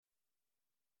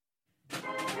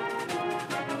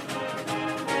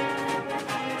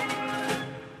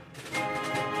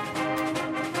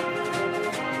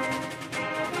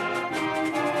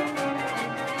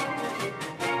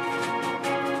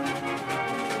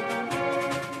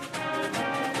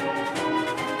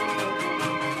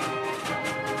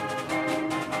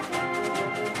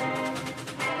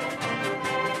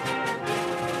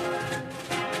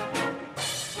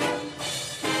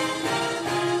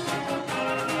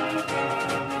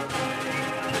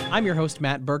I'm your host,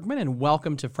 Matt Bergman, and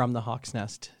welcome to From the Hawk's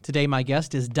Nest. Today, my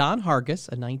guest is Don Hargis,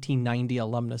 a 1990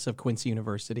 alumnus of Quincy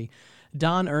University.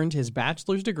 Don earned his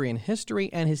bachelor's degree in history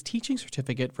and his teaching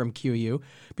certificate from QU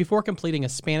before completing a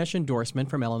Spanish endorsement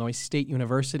from Illinois State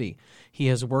University. He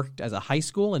has worked as a high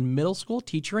school and middle school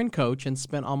teacher and coach and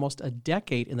spent almost a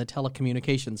decade in the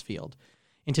telecommunications field.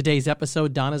 In today's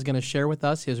episode, Don is going to share with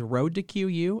us his road to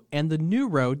QU and the new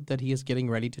road that he is getting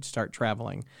ready to start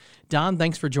traveling. Don,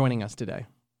 thanks for joining us today.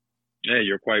 Hey,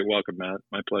 you're quite welcome, Matt.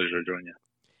 My pleasure to join you.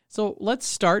 So let's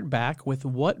start back with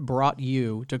what brought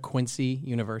you to Quincy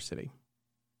University.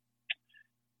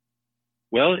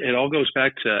 Well, it all goes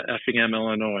back to Effingham,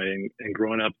 Illinois, and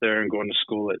growing up there and going to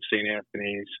school at St.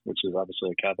 Anthony's, which is obviously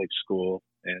a Catholic school,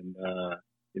 and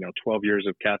 12 years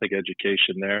of Catholic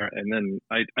education there. And then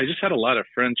I just had a lot of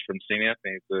friends from St.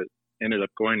 Anthony's that ended up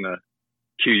going to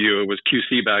QU. It was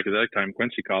QC back at that time,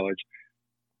 Quincy College.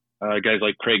 Guys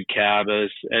like Craig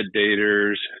Cavas, Ed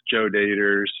Daters, Joe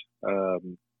Daters,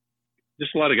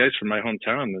 just a lot of guys from my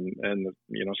hometown and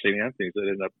St. Anthony's that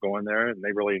ended up going there, and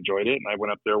they really enjoyed it. And I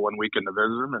went up there one weekend to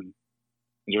visit them and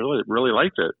really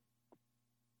liked it.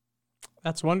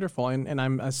 That's wonderful. And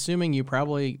I'm assuming you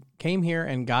probably came here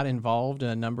and got involved in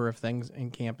a number of things in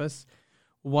campus.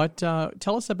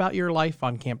 Tell us about your life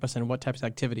on campus and what types of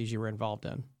activities you were involved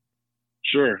in.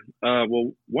 Sure.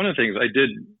 Well, one of the things I did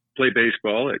play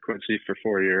baseball at Quincy for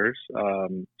 4 years.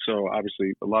 So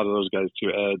obviously a lot of those guys too,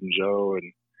 Ed and Joe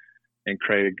and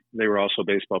Craig, they were also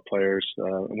baseball players.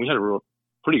 And we had a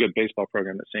pretty good baseball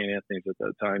program at St. Anthony's at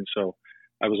that time. So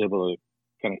I was able to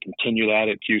kind of continue that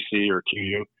at QC or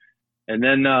QU. And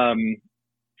then,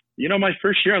 my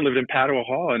first year I lived in Padua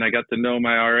Hall, and I got to know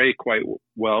my RA quite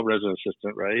well, resident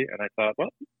assistant, right? And I thought, well,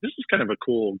 this is kind of a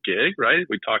cool gig, right?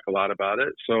 We talk a lot about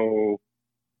it. So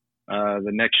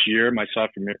the next year, my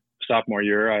sophomore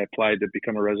year, I applied to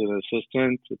become a resident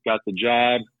assistant, got the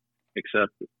job,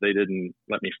 except they didn't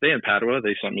let me stay in Padua.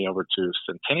 They sent me over to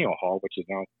Centennial Hall, which is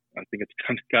now, I think it's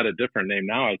kind of got a different name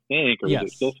now, I think. Or yes.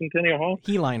 Is it still Centennial Hall?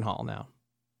 Heline Hall now.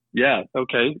 Yeah,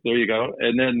 okay, there you go.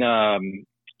 And then,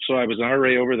 so I was an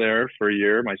RA over there for a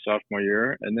year, my sophomore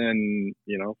year, and then,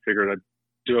 figured I'd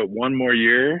do it one more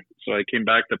year. So I came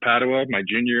back to Padua my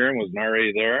junior year and was an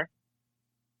RA there.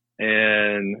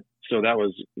 And so that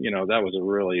was a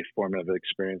really formative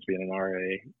experience being an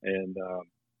RA and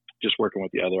just working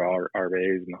with the other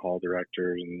RAs and the hall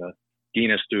directors and the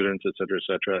dean of students, et cetera, et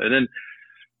cetera. And then,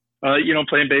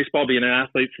 playing baseball, being an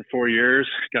athlete for 4 years,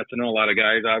 got to know a lot of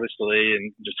guys, obviously,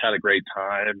 and just had a great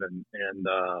time. And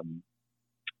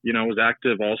was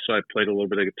active also. I played a little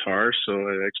bit of guitar, so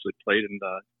I actually played in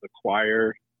the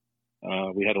choir.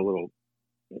 We had a little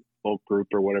folk group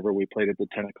or whatever. We played at the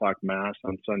 10 o'clock mass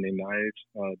on Sunday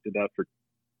nights. Did that for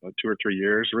 2 or 3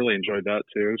 years. Really enjoyed that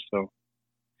too. So,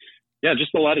 yeah,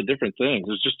 just a lot of different things.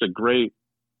 It was just a great,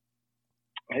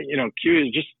 Q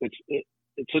is just,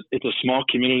 it's a small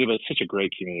community, but it's such a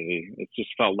great community. It just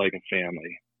felt like a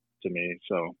family to me.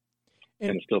 So,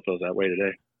 and it still feels that way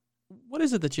today. What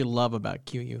is it that you love about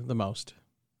QU the most?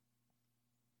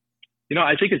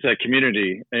 I think it's that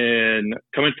community, and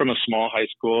coming from a small high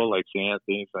school like St.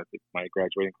 Anthony's, I think my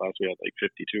graduating class, we had like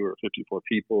 52 or 54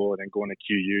 people, and then going to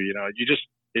QU,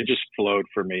 it just flowed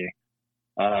for me.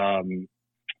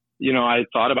 I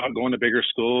thought about going to bigger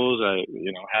schools. I,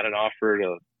 had an offer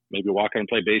to maybe walk on and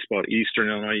play baseball at Eastern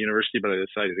Illinois University, but I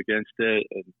decided against it,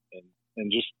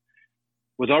 and just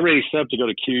was already set up to go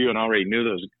to QU, and already knew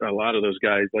a lot of those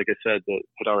guys, like I said, that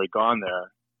had already gone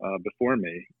there before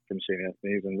me from St.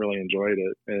 Anthony's, and really enjoyed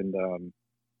it. And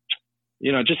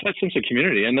just that sense of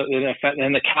community and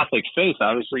the Catholic faith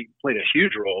obviously played a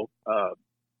huge role,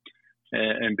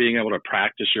 and being able to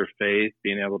practice your faith,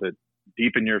 being able to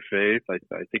deepen your faith. I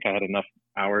think I had enough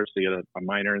hours to get a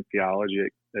minor in theology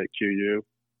at QU.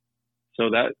 So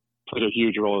that played a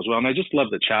huge role as well. And I just love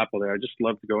the chapel there. I just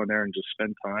love to go in there and just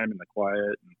spend time in the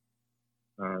quiet.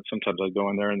 And sometimes I go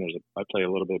in there and I play a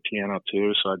little bit of piano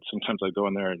too. So sometimes I go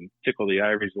in there and tickle the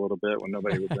ivories a little bit when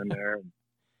nobody was in there.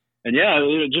 And yeah, it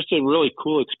was just a really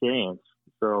cool experience.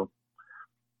 So.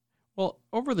 Well,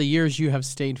 over the years, you have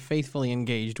stayed faithfully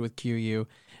engaged with QU.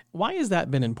 Why has that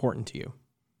been important to you?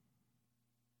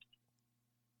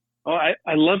 Oh, I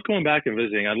love going back and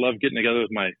visiting. I love getting together with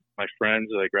my friends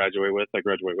that I graduated with. I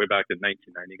graduated way back in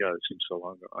 1990. God, it seems so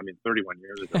long ago. 31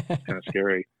 years ago. It's kind of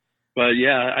scary. But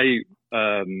yeah,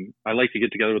 I like to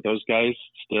get together with those guys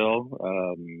still.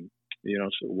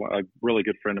 So a really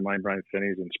good friend of mine, Brian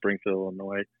Finney's in Springfield,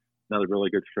 Illinois. Another really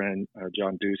good friend,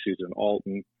 John Ducey's in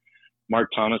Alton. Mark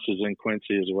Thomas is in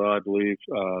Quincy as well, I believe.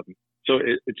 So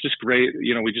it's just great.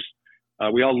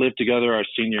 We all lived together our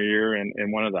senior year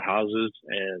in one of the houses,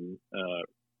 and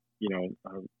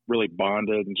really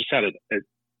bonded and just had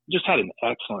an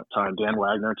excellent time. Dan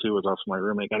Wagner too was also my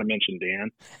roommate. Got to mention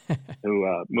Dan,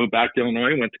 who moved back to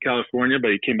Illinois, went to California,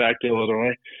 but he came back to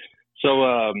Illinois. So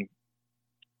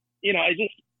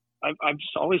I've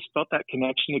just always felt that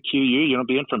connection to QU.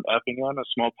 Being from Effingham, a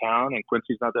small town, and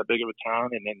Quincy's not that big of a town,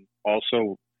 and then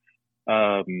also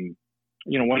wanting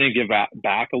to give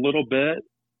back a little bit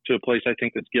to a place I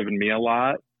think that's given me a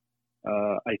lot.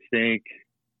 I think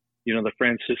the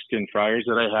Franciscan friars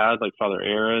that I had, like Father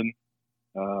Aaron,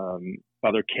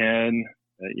 Father Ken,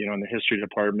 in the history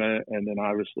department, and then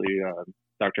obviously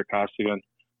Dr. Costigan,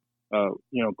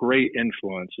 great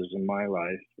influences in my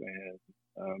life, and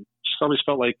just always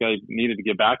felt like I needed to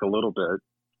give back a little bit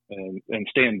and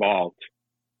stay involved.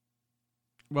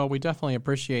 Well, we definitely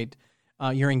appreciate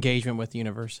your engagement with the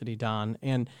university, Don.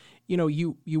 And,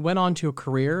 you went on to a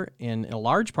career in a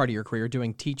large part of your career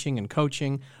doing teaching and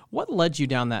coaching. What led you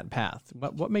down that path?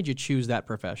 What made you choose that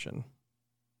profession?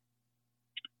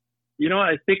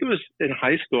 I think it was in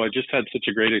high school. I just had such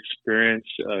a great experience,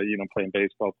 playing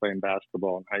baseball, playing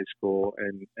basketball in high school,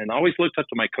 and always looked up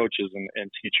to my coaches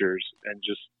and teachers, and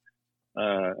just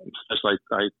especially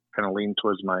I kind of leaned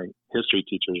towards my history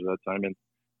teachers at that time, and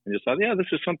just thought, yeah, this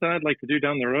is something I'd like to do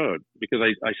down the road, because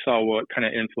I saw what kind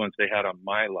of influence they had on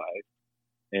my life,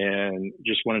 and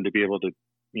just wanted to be able to,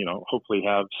 hopefully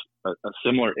have a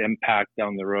similar impact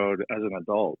down the road as an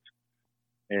adult.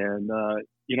 And,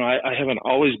 I haven't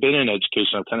always been in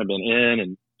education. I've kind of been in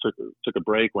and took a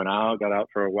break, got out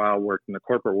for a while, worked in the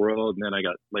corporate world, and then I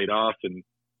got laid off in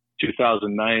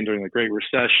 2009 during the Great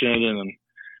Recession. And,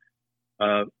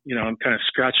 I'm kind of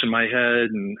scratching my head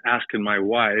and asking my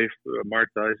wife,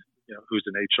 Martha, who's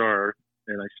in HR,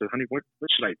 and I said, honey, what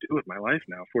should I do with my life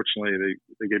now? Fortunately,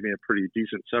 they gave me a pretty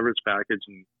decent severance package,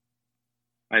 and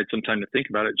I had some time to think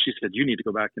about it. And she said, you need to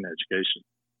go back into education.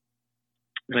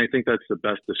 And I think that's the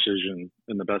best decision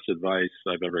and the best advice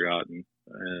I've ever gotten,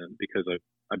 because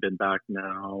I've been back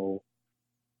now.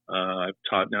 I've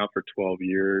taught now for 12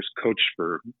 years, coached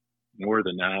for more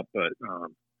than that. But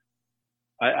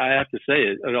I have to say,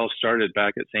 it all started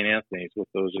back at St. Anthony's with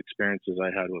those experiences I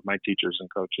had with my teachers and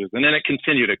coaches. And then it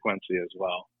continued at Quincy as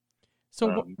well.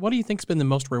 So what do you think's been the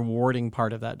most rewarding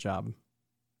part of that job?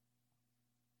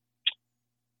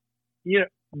 Yeah.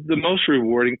 The most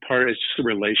rewarding part is just the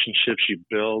relationships you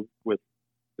build with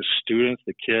the students,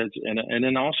 the kids, and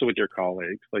then also with your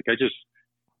colleagues. Like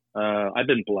I've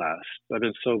been blessed. I've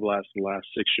been so blessed the last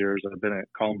 6 years. I've been at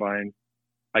Columbine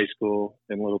High School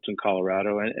in Littleton,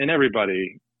 Colorado, and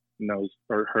everybody knows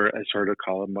or has heard of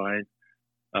Columbine.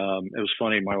 It was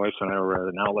funny. My wife and I were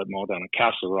at an outlet mall down in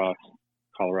Castle Rock,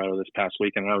 Colorado this past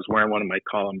weekend, and I was wearing one of my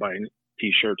Columbine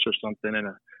T-shirts or something, and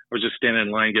I was just standing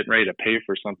in line getting ready to pay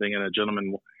for something, and a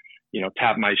gentleman,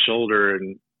 tapped my shoulder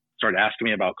and started asking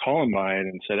me about Columbine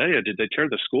and said, hey, did they tear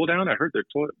the school down? I heard they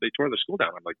tore the school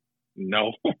down. I'm like,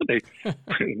 no,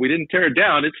 we didn't tear it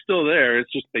down. It's still there.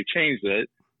 It's just they changed it,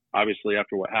 obviously,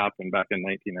 after what happened back in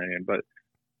 1990. But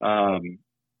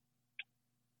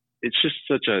it's just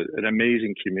such an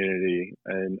amazing community,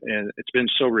 and it's been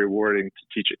so rewarding to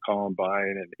teach at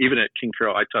Columbine, and even at King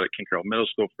Carroll. I taught at King Carroll Middle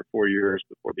School for 4 years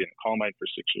before being at Columbine for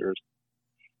 6 years,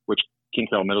 which King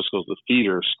Carroll Middle School is the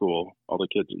feeder school. All the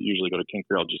kids that usually go to King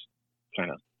Carroll just kind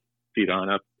of feed on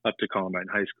up to Columbine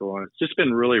High School. And it's just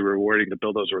been really rewarding to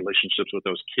build those relationships with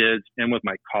those kids and with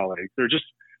my colleagues. They're just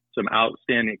some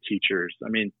outstanding teachers. I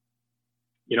mean,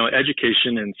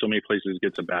 education in so many places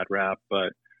gets a bad rap,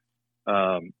 but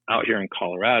out here in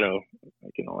Colorado, I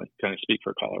can only kind of speak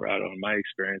for Colorado in my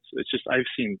experience. It's just, I've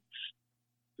seen,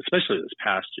 especially this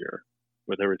past year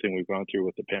with everything we've gone through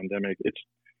with the pandemic, it's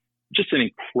just an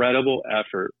incredible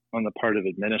effort on the part of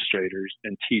administrators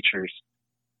and teachers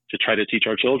to try to teach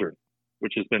our children,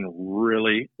 which has been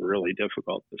really, really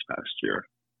difficult this past year.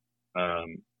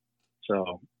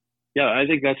 So yeah, I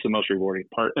think that's the most rewarding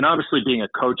part. And obviously being a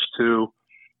coach too,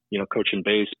 coaching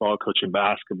baseball, coaching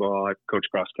basketball, I've coached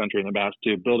cross country in the past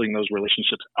too. Building those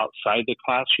relationships outside the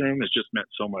classroom has just meant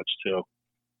so much too.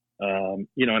 And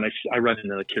I run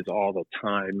into the kids all the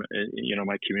time.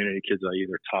 My community kids I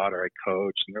either taught or I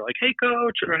coach, and they're like, "Hey,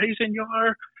 coach," or "Hey,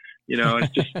 senor."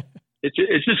 It's just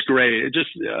it's just great. It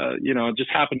just it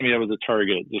just happened to me. I was at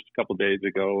Target just a couple of days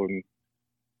ago, and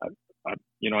I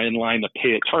in line to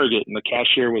pay at Target, and the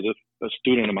cashier was a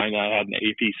student of mine that I had an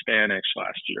AP Spanish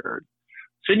last year.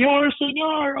 Senor,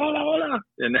 hola, hola.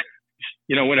 And,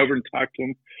 went over and talked to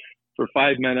him for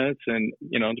 5 minutes and,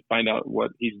 to find out what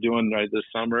he's doing right this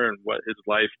summer and what his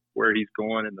life, where he's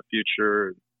going in the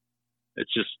future.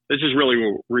 It's just really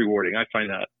rewarding. I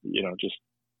find that, just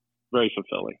very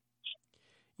fulfilling.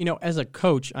 As a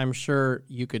coach, I'm sure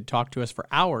you could talk to us for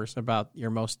hours about your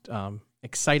most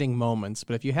exciting moments,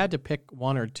 but if you had to pick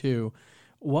one or two,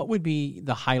 what would be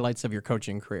the highlights of your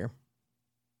coaching career?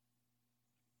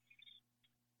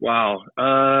 Wow.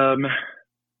 One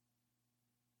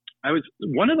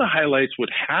of the highlights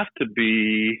would have to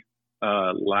be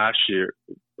last year,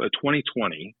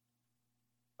 2020.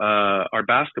 Our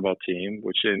basketball team,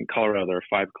 which in Colorado there are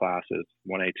 5 classes,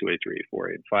 1A, 2A, 3A,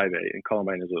 4A, and 5A. And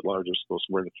Columbine is the largest school,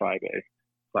 so we're the 5A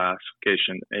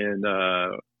classification. And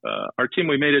our team,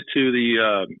 we made it to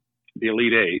the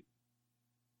Elite Eight,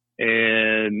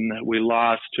 and we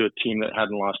lost to a team that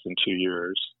hadn't lost in 2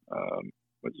 years.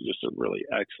 Which is just a really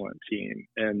excellent team.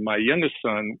 And my youngest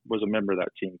son was a member of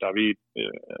that team. David,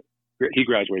 he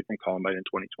graduated from Columbine in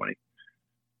 2020.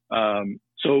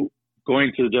 So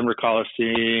going to the Denver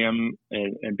Coliseum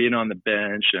and being on the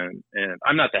bench, and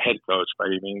I'm not the head coach by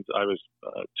any means. I was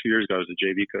 2 years ago, I was a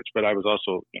JV coach, but I was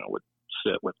also, would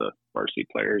sit with the varsity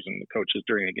players and the coaches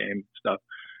during a game stuff.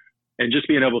 And just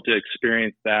being able to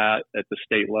experience that at the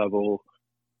state level.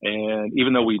 And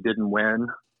even though we didn't win,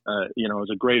 it was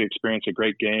a great experience, a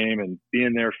great game, and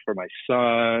being there for my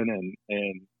son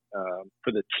and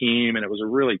for the team. And it was a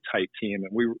really tight team.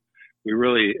 And we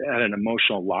really had an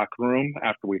emotional locker room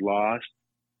after we lost.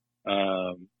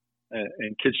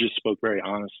 And kids just spoke very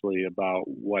honestly about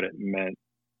what it meant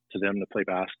to them to play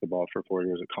basketball for 4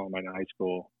 years at Columbine High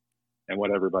School and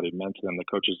what everybody meant to them, the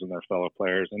coaches and their fellow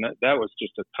players. And that was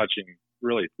just a touching,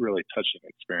 really, really touching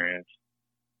experience.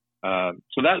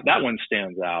 So that one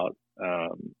stands out.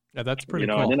 Yeah, that's pretty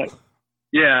cool. And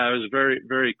yeah, it was very,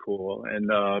 very cool.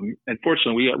 And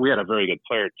fortunately, we had a very good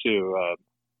player too,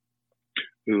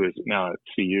 who is now at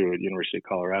CU at University of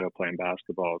Colorado playing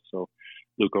basketball. So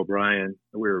Luke O'Brien,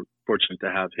 we were fortunate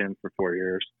to have him for 4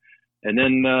 years. And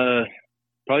then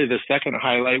probably the second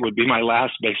highlight would be my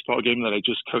last baseball game that I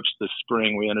just coached this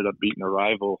spring. We ended up beating a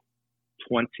rival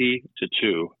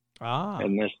 20-2.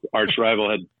 And this arch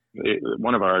rival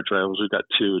one of our arch rivals, we've got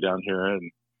 2 down here,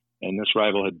 and this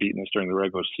rival had beaten us during the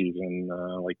regular season,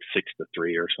 like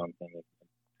 6-3 or something.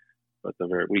 But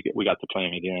we got to play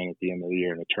them again at the end of the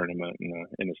year in a tournament,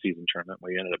 in the season tournament.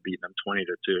 We ended up beating them 20-2.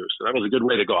 So that was a good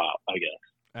way to go out, I guess.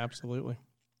 Absolutely.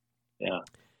 Yeah.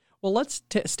 Well, let's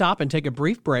stop and take a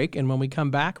brief break. And when we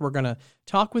come back, we're going to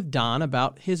talk with Don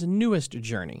about his newest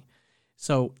journey.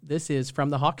 So this is From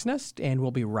the Hawk's Nest, and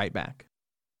we'll be right back.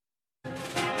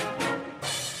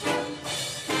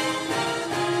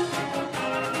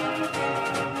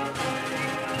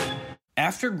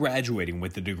 After graduating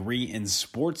with a degree in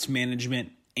sports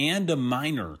management and a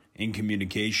minor in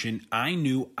communication, I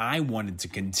knew I wanted to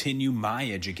continue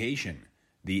my education.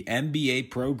 The MBA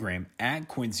program at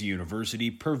Quincy University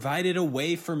provided a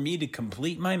way for me to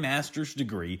complete my master's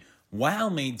degree while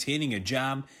maintaining a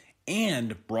job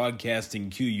and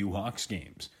broadcasting QU Hawks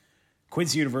games.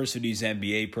 Quincy University's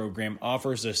MBA program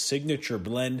offers a signature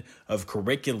blend of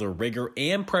curricular rigor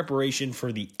and preparation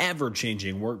for the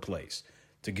ever-changing workplace.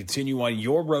 To continue on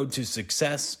your road to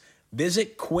success,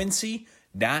 visit quincy.edu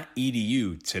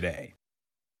today.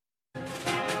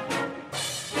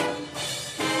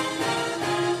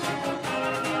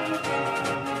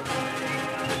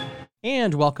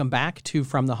 And welcome back to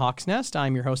From the Hawk's Nest.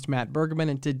 I'm your host, Matt Bergman,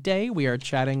 and today we are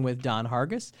chatting with Don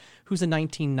Hargis, who's a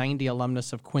 1990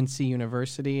 alumnus of Quincy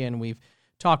University, and we've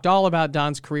talked all about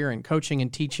Don's career in coaching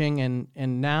and teaching,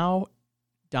 and now,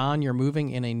 Don, you're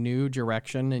moving in a new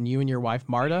direction, and you and your wife,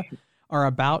 Marta, are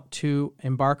about to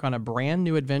embark on a brand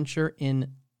new adventure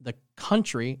in the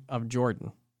country of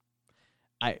Jordan.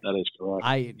 That is correct.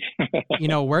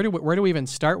 Where do we even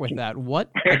start with that?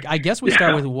 I guess we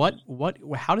start with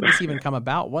how did this even come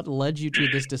about? What led you to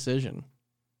this decision?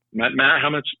 Matt,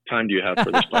 how much time do you have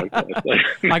for this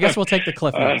podcast? I guess we'll take the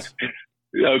cliff notes.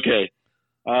 Okay.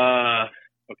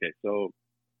 So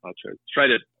I'll try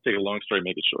to take a long story,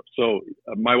 make it short. So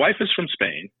my wife is from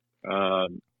Spain.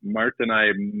 Martha and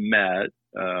I met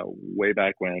way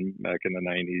back in the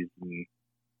 90s. And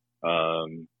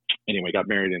anyway, got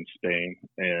married in Spain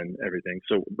and everything.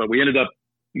 So, but we ended up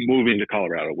moving to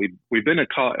Colorado. We've been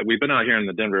out here in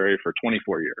the Denver area for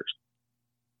 24 years,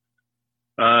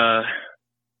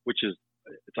 which is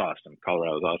it's awesome.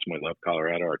 Colorado is awesome. We love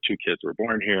Colorado. Our 2 kids were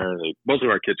born here. Both of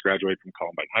our kids graduated from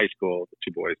Columbine High School. The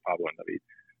 2 boys, Pablo and David.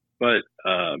 But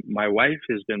my wife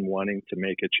has been wanting to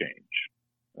make a change.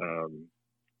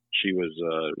 She was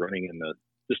running in the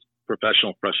just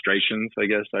professional frustrations, I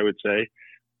guess I would say.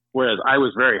 Whereas I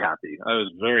was very happy. I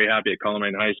was very happy at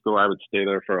Columbine High School. I would stay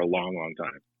there for a long, long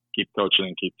time, keep coaching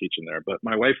and keep teaching there. But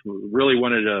my wife really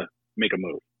wanted to make a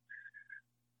move.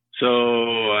 So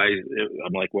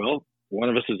I'm like, well, one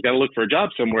of us has got to look for a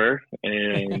job somewhere.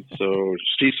 And so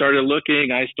she started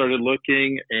looking, I started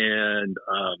looking, and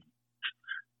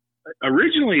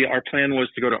originally our plan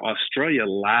was to go to Australia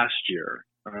last year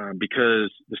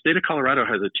because the state of Colorado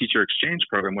has a teacher exchange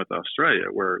program with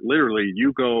Australia where literally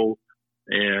you go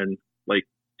and like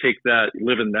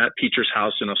live in that teacher's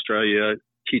house in Australia,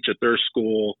 teach at their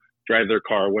school, drive their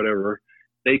car, whatever.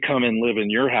 They come and live in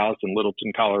your house in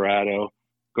Littleton, Colorado,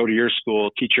 go to your school,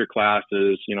 teach your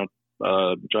classes,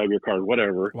 drive your car,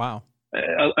 whatever. Wow.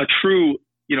 A true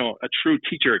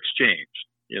teacher exchange,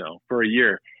 for a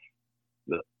year.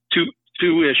 The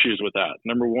two issues with that.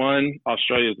 Number one,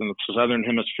 Australia is in the southern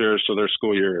hemisphere, so their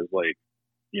school year is like,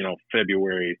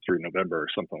 February through November or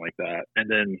something like that. And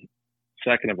then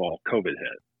second of all, COVID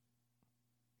hit.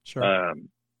 Sure.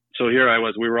 So here I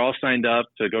was, we were all signed up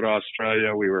to go to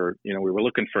Australia. We were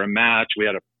looking for a match. We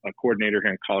had a coordinator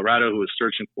here in Colorado who was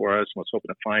searching for us and was hoping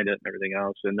to find it and everything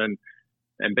else. And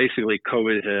basically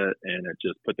COVID hit and it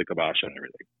just put the kibosh on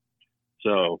everything.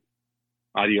 So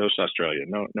adios Australia,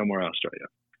 no more Australia.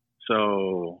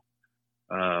 So,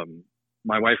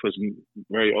 my wife was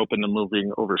very open to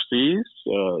moving overseas,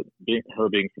 being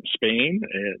from Spain.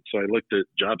 And so I looked at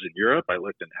jobs in Europe. I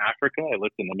looked in Africa. I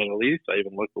looked in the Middle East. I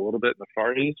even looked a little bit in the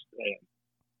Far East.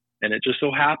 And it just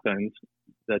so happened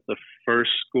that the first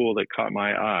school that caught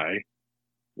my eye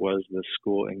was the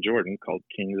school in Jordan called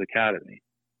King's Academy.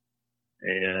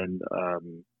 And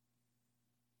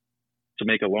to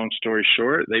make a long story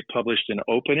short, they published an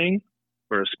opening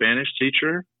for a Spanish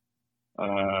teacher.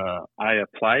 I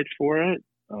applied for it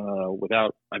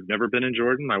I've never been in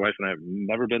Jordan. My wife and I have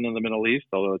never been in the Middle East,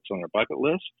 although it's on our bucket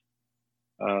list.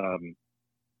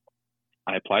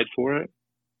 I applied for it.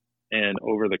 And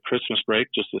over the Christmas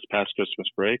break, just this past Christmas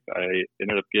break, I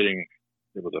ended up it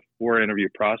was a 4-interview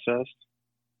process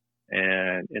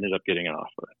and ended up getting an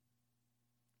offer.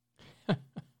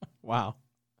 Wow.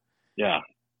 Yeah.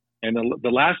 And the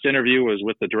last interview was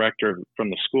with the director from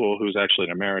the school, who's actually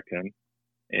an American.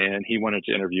 And he wanted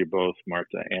to interview both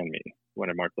Martha and me.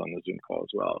 Wanted Martha on the Zoom call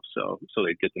as well. So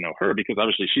they'd get to know her because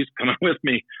obviously she's coming with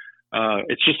me.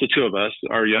 It's just the two of us.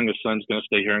 Our youngest son's going to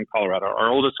stay here in Colorado. Our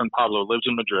oldest son, Pablo, lives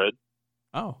in Madrid.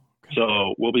 Oh, okay.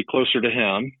 So we'll be closer to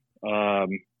him.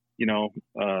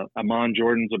 Amman,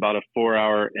 Jordan's about a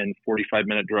 4-hour and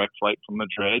 45-minute direct flight from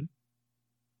Madrid.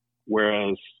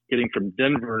 Whereas getting from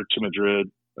Denver to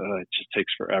Madrid, it just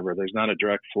takes forever. There's not a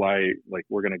direct flight. Like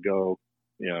we're going to go,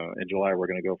 in July, we're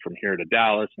going to go from here to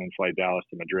Dallas and then fly Dallas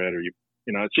to Madrid, or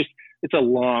it's a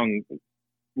long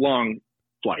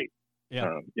flight.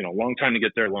 Yeah. Long time to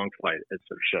get there, long flight, et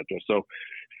cetera. So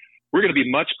we're going to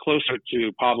be much closer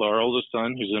to Pablo, our oldest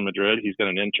son, who's in Madrid. He's got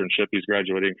an internship. He's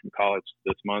graduating from college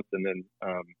this month. And then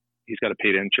he's got a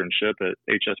paid internship at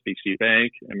HSBC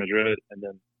Bank in Madrid. And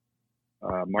then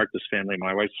Martha's family,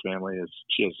 my wife's family,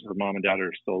 she has her mom and dad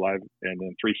are still alive, and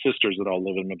then 3 sisters that all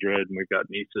live in Madrid, and we've got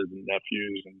nieces and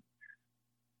nephews. And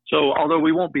so although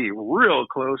we won't be real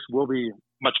close, we'll be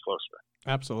much closer.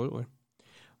 Absolutely.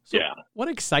 So yeah. What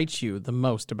excites you the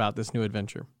most about this new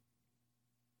adventure?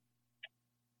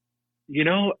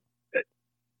 It's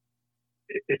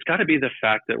got to be the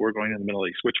fact that we're going to the Middle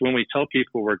East, which when we tell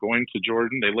people we're going to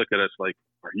Jordan, they look at us like,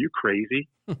 are you crazy?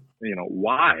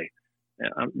 Why?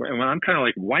 And I'm kind of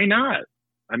like, why not?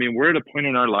 I mean, we're at a point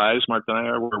in our lives, Mark and I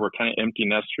are, where we're kind of empty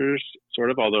nesters, sort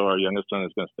of, although our youngest son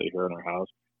is going to stay here in our house.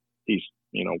 He's,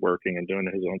 working and doing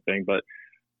his own thing. But,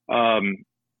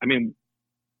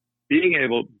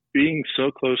 being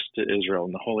so close to Israel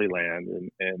and the Holy Land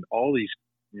and all these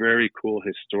very cool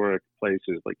historic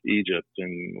places like Egypt,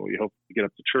 and we hope to get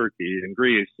up to Turkey and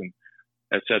Greece and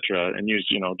et cetera, and use,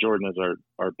 Jordan as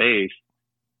our base.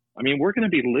 I mean, we're going to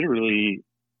be literally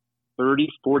 30,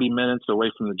 40 minutes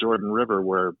away from the Jordan River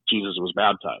where Jesus was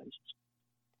baptized.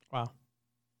 Wow.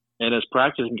 And as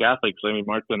practicing Catholics, I mean,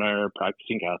 Martha and I are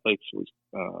practicing Catholics.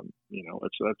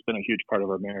 That's been a huge part of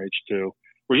our marriage too.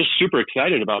 We're just super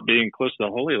excited about being close to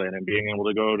the Holy Land and being able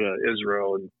to go to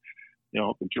Israel and,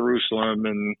 Jerusalem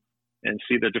and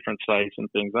see the different sites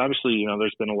and things. Obviously,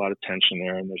 there's been a lot of tension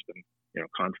there and there's been,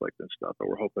 conflict and stuff, but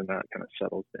we're hoping that kind of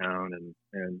settles down and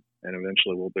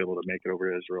eventually we'll be able to make it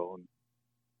over to Israel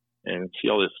and see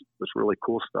all this really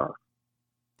cool stuff.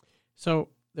 So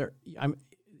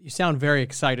you sound very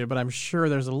excited, but I'm sure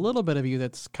there's a little bit of you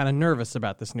that's kind of nervous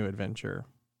about this new adventure.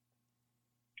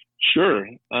 Sure.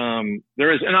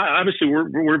 There is. And obviously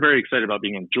we're very excited about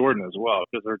being in Jordan as well,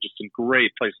 because there are just some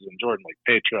great places in Jordan, like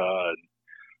Petra and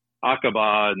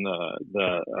Aqaba and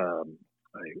the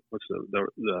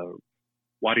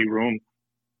Wadi Rum,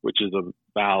 which is a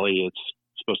valley. It's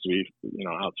supposed to be,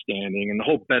 outstanding. And the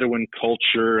whole Bedouin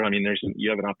culture. I mean, you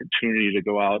have an opportunity to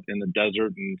go out in the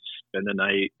desert and spend the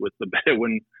night with the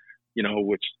Bedouin,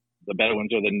 which the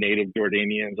Bedouins are the native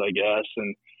Jordanians, I guess.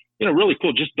 And, really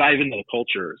cool. Just dive into the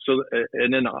culture. So,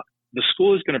 and then the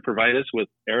school is going to provide us with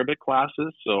Arabic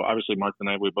classes. So obviously Martha and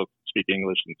I, we both speak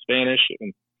English and Spanish,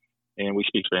 and we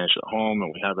speak Spanish at home,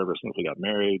 and we have ever since we got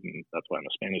married. And that's why I'm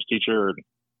a Spanish teacher.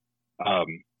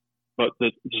 But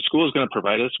the school is going to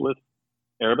provide us with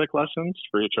Arabic lessons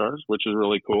free of charge, which is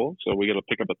really cool. So we get to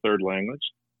pick up a third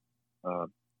language,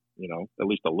 at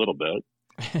least a little bit.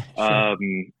 Sure.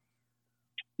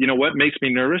 What makes me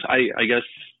nervous? I guess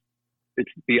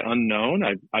it's the unknown.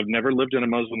 I've never lived in a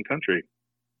Muslim country.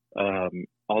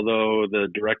 Although the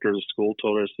director of the school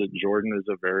told us that Jordan is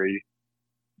a very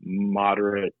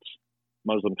moderate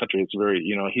Muslim country. It's very,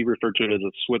 he referred to it as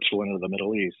a Switzerland of the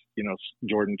Middle East.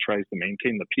 Jordan tries to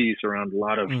maintain the peace around a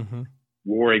lot of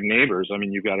warring neighbors. I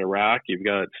mean, you've got Iraq, you've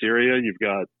got Syria, you've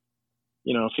got,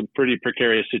 some pretty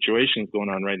precarious situations going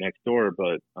on right next door.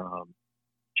 But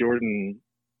Jordan,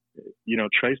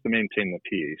 tries to maintain the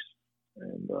peace.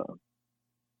 And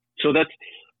so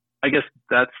I guess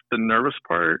that's the nervous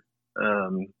part.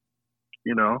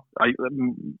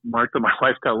 Martha, my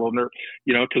wife, got a little nervous,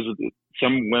 because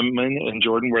some women in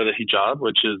Jordan wear the hijab,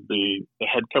 which is the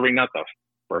head covering, not the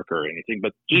burqa or anything,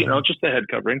 but just the head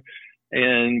covering.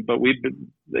 But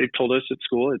they've told us at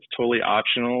school it's totally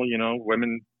optional.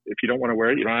 Women, if you don't want to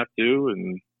wear it, you don't have to,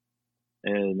 and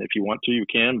if you want to, you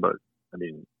can. But I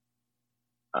mean,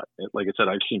 like I said,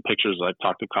 I've seen pictures. I've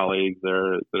talked to colleagues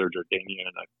there that are Jordanian,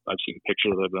 and I've seen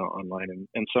pictures of them online.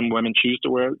 And some women choose to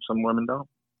wear it, some women don't.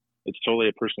 It's totally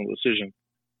a personal decision.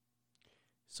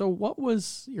 So what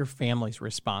was your family's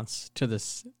response to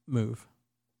this move?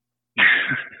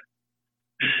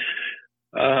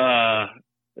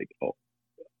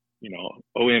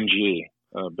 OMG,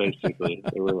 basically.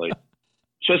 They were like,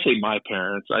 especially my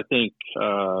parents, I think,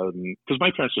 because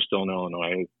my parents are still in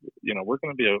Illinois, we're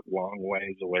going to be a long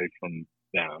ways away from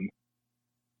them.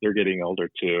 They're getting older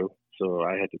too. So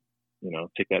I had to,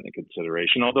 take that into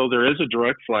consideration. Although there is a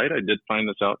direct flight. I did find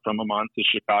this out from Amman to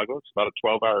Chicago. It's about a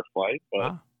 12-hour flight,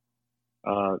 but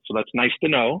so that's nice to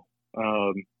know.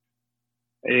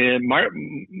 And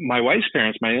my wife's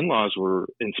parents, my in-laws were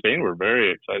in Spain, were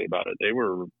very excited about it. They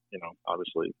were,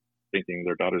 obviously thinking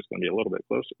their daughter's going to be a little bit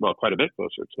closer, well, quite a bit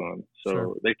closer to them. So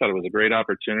sure. They thought it was a great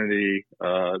opportunity.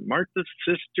 Martha's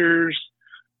sisters,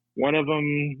 one of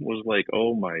them was like,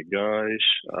 oh my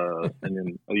gosh. And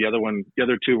then the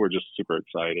other two were just super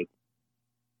excited.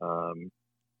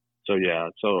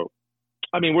 So,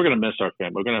 I mean, we're going to miss our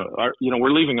family.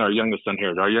 We're leaving our youngest son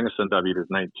here. Our youngest son, David, is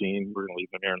 19. We're going to leave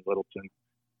him here in Littleton.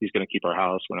 He's going to keep our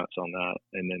house. We're not selling that.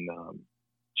 And then,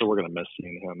 so we're going to miss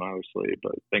seeing him, obviously,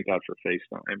 but thank God for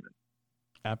FaceTime.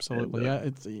 Absolutely.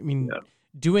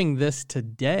 Doing this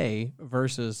today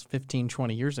versus 15,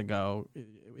 20 years ago, it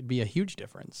would be a huge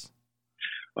difference.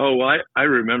 Oh, well, I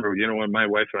remember, when my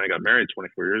wife and I got married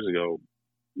 24 years ago,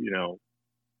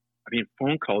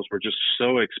 phone calls were just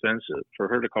so expensive. For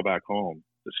her to call back home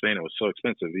to Spain, it was so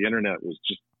expensive. The internet was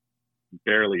just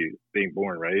barely being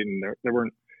born, right? And there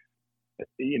weren't,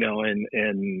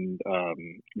 and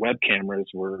web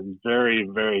cameras were very,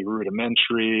 very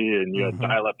rudimentary, and you had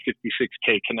dial-up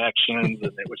 56K connections,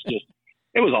 and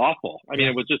it was awful. I mean,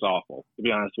 it was just awful, to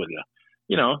be honest with you.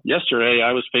 Yesterday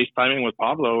I was FaceTiming with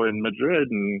Pablo in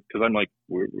Madrid, and because I'm like,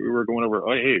 we were going over,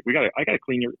 oh, hey, I got to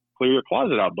clear your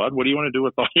closet out, bud. What do you want to do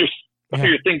with all your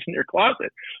things in your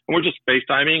closet? And we're just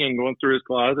FaceTiming and going through his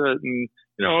closet, and,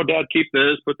 Dad, keep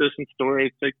this, put this in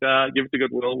storage, take that, give it to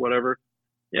Goodwill, whatever.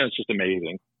 Yeah, it's just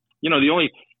amazing. The only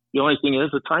thing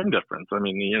is the time difference. I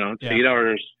mean, it's 8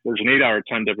 hours. There's an 8-hour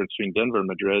time difference between Denver and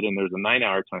Madrid, and there's a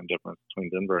 9-hour time difference between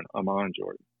Denver and Amman,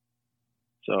 Jordan.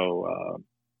 So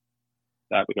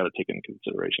that we got to take into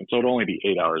consideration. So it'll only be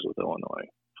 8 hours with Illinois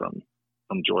from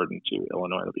Jordan to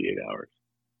Illinois. It'll be 8 hours.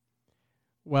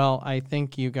 Well, I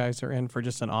think you guys are in for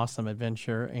just an awesome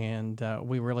adventure, and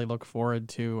we really look forward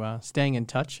to staying in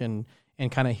touch and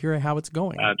kind of hearing how it's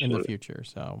going in the future.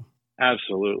 So.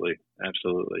 Absolutely.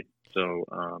 So,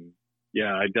 I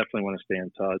definitely want to stay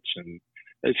in touch. And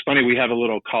it's funny, we have a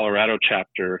little Colorado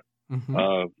chapter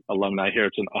of alumni here.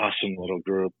 It's an awesome little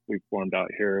group we formed out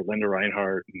here. Linda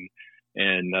Reinhardt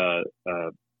and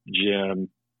Jim.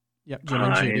 Yep, Jim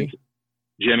Hines, and Judy.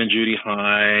 Jim and Judy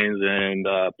Hines, and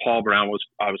Paul Brown was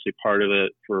obviously part of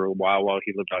it for a while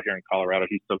he lived out here in Colorado.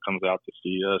 He still comes out to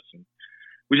see us. And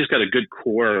we just got a good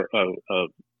core of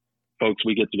folks.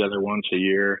 We get together once a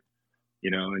year.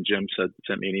 And Jim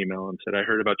sent me an email and said, I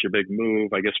heard about your big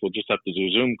move. I guess we'll just have to do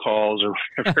Zoom calls or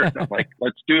whatever. And I'm like,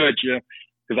 let's do it, Jim.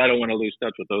 because I don't want to lose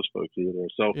touch with those folks either.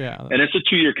 So, Yeah. and it's a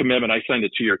 2-year commitment. I signed a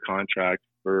 2-year contract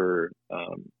for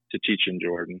to teach in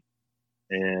Jordan,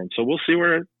 and so we'll see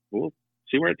where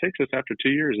it takes us after 2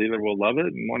 years. Either we'll love it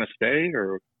and want to stay,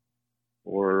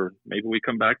 or maybe we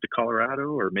come back to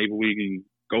Colorado, or maybe we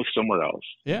go somewhere else.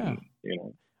 Yeah.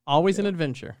 And, always an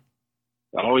adventure.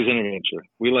 Always an adventure.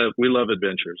 We love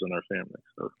adventures in our family.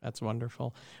 So. That's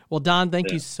wonderful. Well, Don,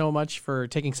 thank you so much for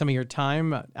taking some of your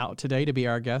time out today to be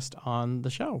our guest on the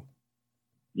show.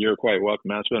 You're quite welcome,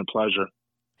 man. It's been a pleasure.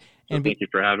 So thank you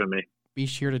for having me. Be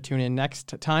sure to tune in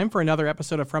next time for another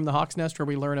episode of From the Hawk's Nest, where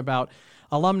we learn about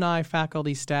alumni,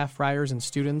 faculty, staff, writers, and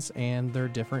students and their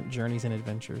different journeys and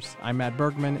adventures. I'm Matt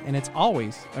Bergman, and it's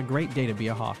always a great day to be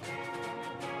a Hawk.